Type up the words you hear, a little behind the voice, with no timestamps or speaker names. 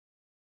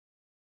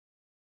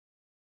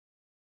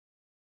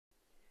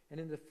And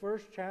in the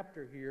first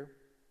chapter here,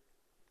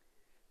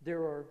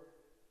 there are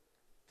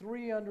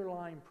three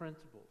underlying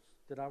principles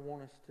that I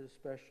want us to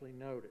especially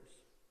notice.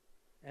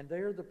 And they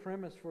are the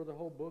premise for the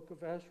whole book of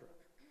Ezra.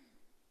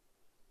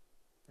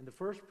 And the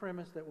first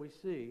premise that we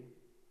see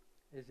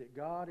is that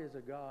God is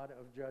a God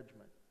of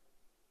judgment.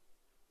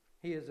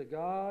 He is a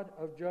God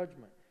of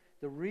judgment.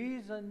 The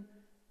reason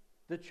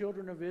the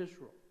children of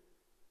Israel,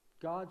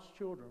 God's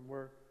children,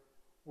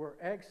 were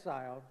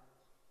exiled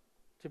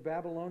to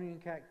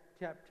Babylonian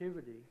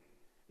captivity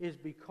is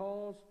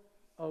because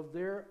of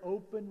their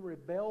open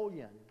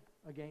rebellion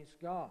against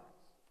God.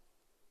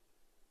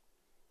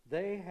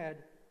 They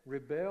had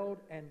rebelled,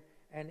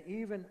 and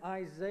even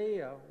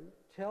Isaiah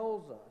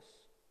tells us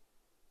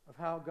of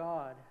how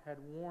God had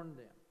warned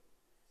them.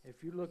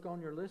 If you look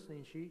on your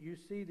listening sheet, you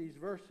see these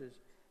verses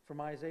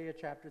from Isaiah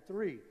chapter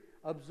 3.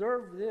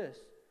 Observe this,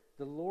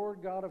 the Lord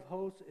God of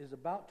hosts is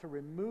about to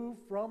remove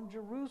from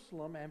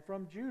Jerusalem and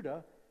from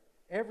Judah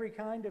every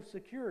kind of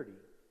security,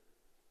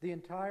 the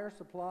entire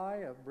supply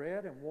of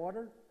bread and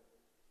water.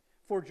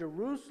 For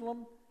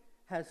Jerusalem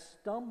has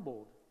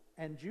stumbled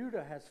and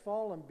Judah has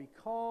fallen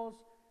because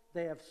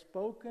they have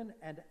spoken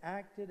and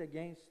acted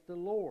against the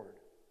Lord,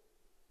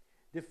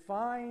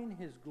 defying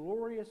His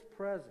glorious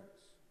presence.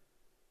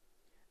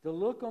 The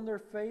look on their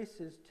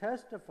faces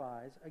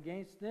testifies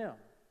against them.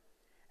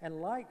 And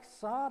like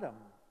Sodom,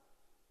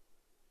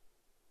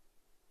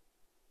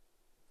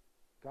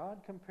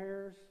 God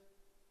compares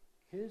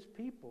His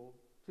people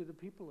to the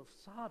people of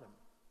Sodom.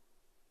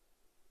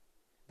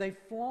 They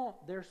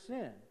flaunt their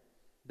sin.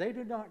 They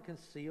do not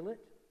conceal it.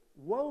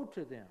 Woe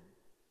to them,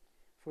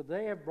 for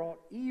they have brought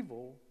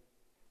evil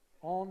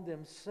on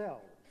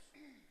themselves.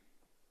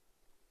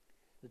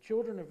 The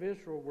children of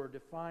Israel were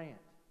defiant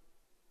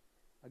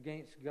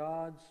against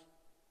God's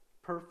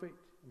perfect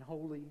and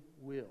holy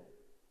will.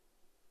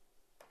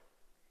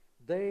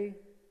 They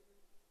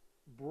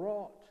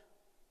brought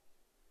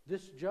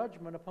this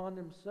judgment upon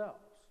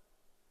themselves.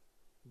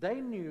 They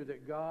knew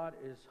that God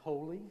is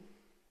holy.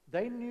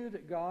 They knew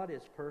that God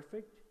is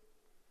perfect.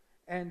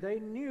 And they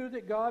knew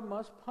that God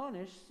must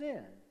punish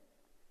sin.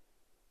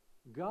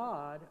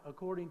 God,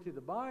 according to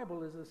the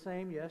Bible, is the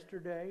same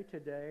yesterday,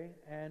 today,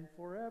 and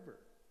forever.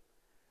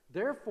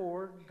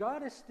 Therefore,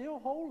 God is still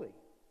holy.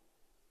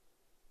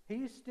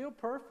 He's still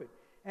perfect.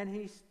 And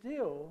He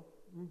still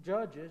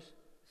judges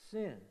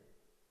sin.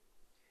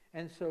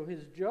 And so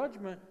His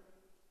judgment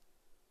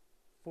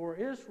for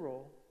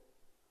Israel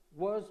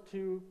was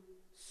to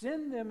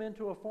send them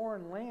into a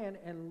foreign land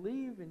and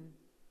leave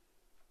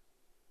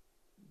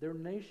their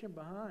nation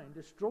behind,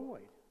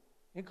 destroyed,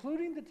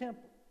 including the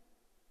temple.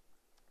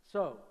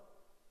 So,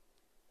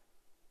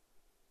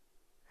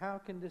 how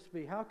can this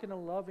be? How can a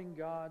loving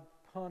God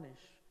punish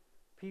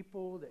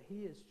people that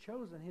He has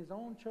chosen, His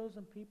own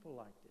chosen people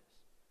like this?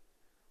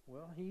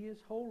 Well, He is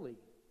holy,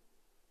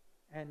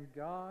 and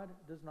God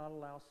does not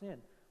allow sin.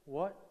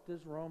 What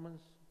does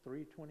Romans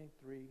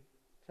 3:23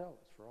 tell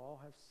us? For all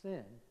have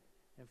sinned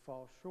and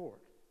fall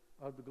short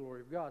of the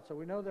glory of God. So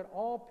we know that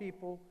all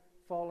people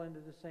fall into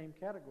the same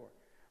category.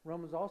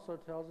 Romans also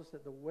tells us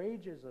that the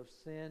wages of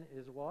sin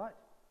is what?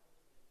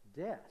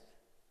 Death.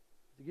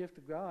 The gift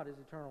of God is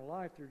eternal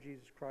life through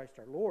Jesus Christ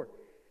our Lord.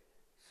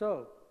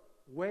 So,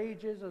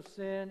 wages of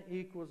sin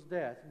equals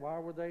death. Why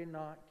were they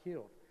not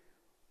killed?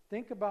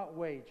 Think about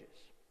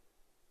wages.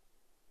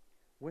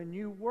 When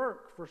you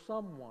work for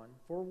someone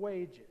for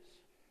wages,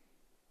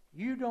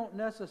 you don't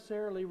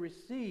necessarily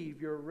receive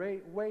your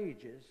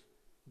wages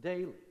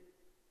daily.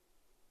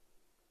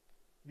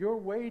 Your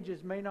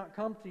wages may not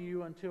come to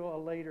you until a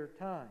later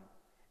time.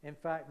 In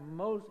fact,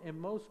 in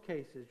most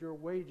cases, your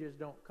wages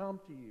don't come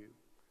to you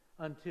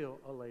until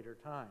a later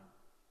time.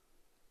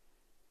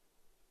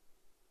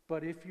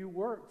 But if you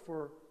work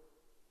for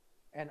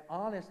an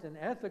honest and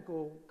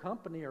ethical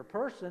company or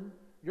person,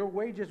 your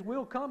wages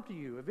will come to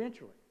you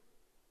eventually.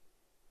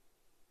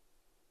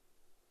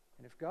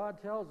 And if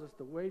God tells us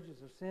the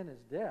wages of sin is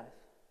death,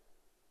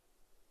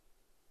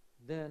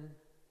 then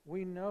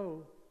we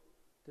know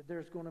that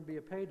there's going to be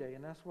a payday.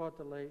 And that's what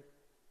the late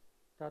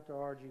Dr.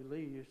 R.G.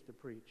 Lee used to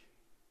preach.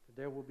 That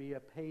there will be a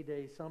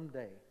payday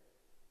someday.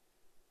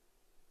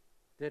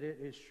 That it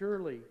is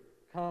surely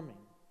coming.